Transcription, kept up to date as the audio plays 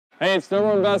Hey, it's number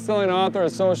one best-selling author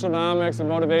of Socialnomics and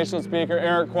motivational speaker,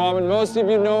 Erik. Most of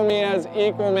you know me as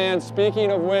Equal Man. Speaking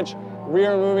of which, we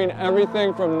are moving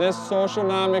everything from this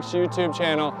Socialnomics YouTube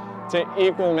channel to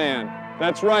Equal Man.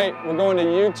 That's right, we're going to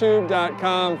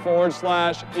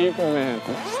youtube.com/equalman.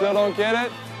 Still don't get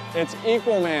it? It's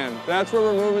Equal Man. That's where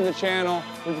we're moving the channel.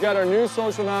 We've got our new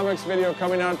Socialnomics video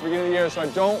coming out at the beginning of the year, so I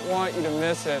don't want you to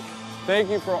miss it.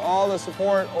 Thank you for all the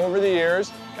support over the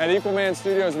years. At Equal Man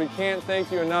Studios, we can't thank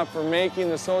you enough for making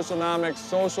the Socialnomics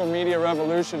social media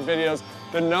revolution videos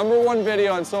the #1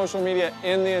 video on social media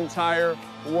in the entire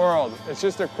world. It's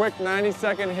just a quick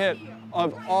 90-second hit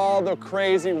of all the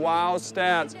crazy wow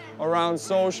stats around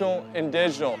social and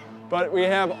digital. But we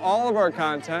have all of our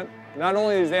content, not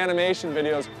only these animation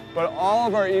videos, but all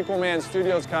of our Equal Man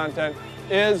Studios content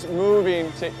is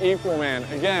moving to Equal Man.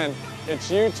 Again, it's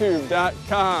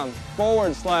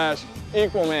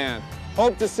youtube.com/equalman.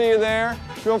 Hope to see you there.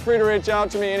 Feel free to reach out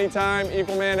to me anytime,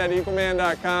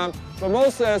 equalman@equalman.com. But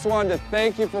mostly I just wanted to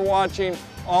thank you for watching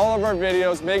all of our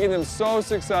videos, making them so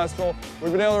successful.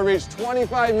 We've been able to reach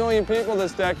 25 million people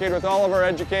this decade with all of our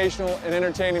educational and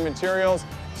entertaining materials.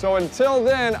 So until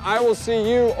then, I will see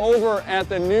you over at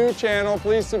the new channel.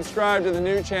 Please subscribe to the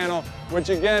new channel, which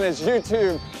again is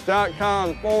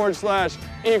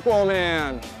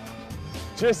youtube.com/equalman.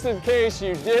 Just in case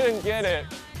you didn't get it,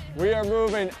 we are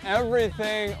moving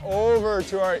everything over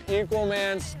to our Equal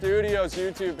Man Studios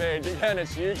YouTube page. Again,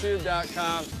 it's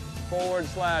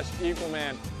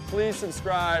youtube.com/equalman. Please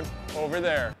subscribe over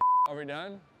there. Are we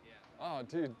done? Yeah. Oh,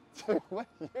 dude, what?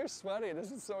 You're sweaty.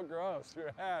 This is so gross.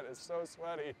 Your hat is so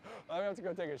sweaty. I'm gonna have to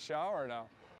go take a shower now.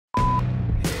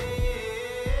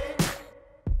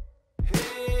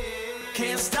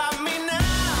 Can't stop me now.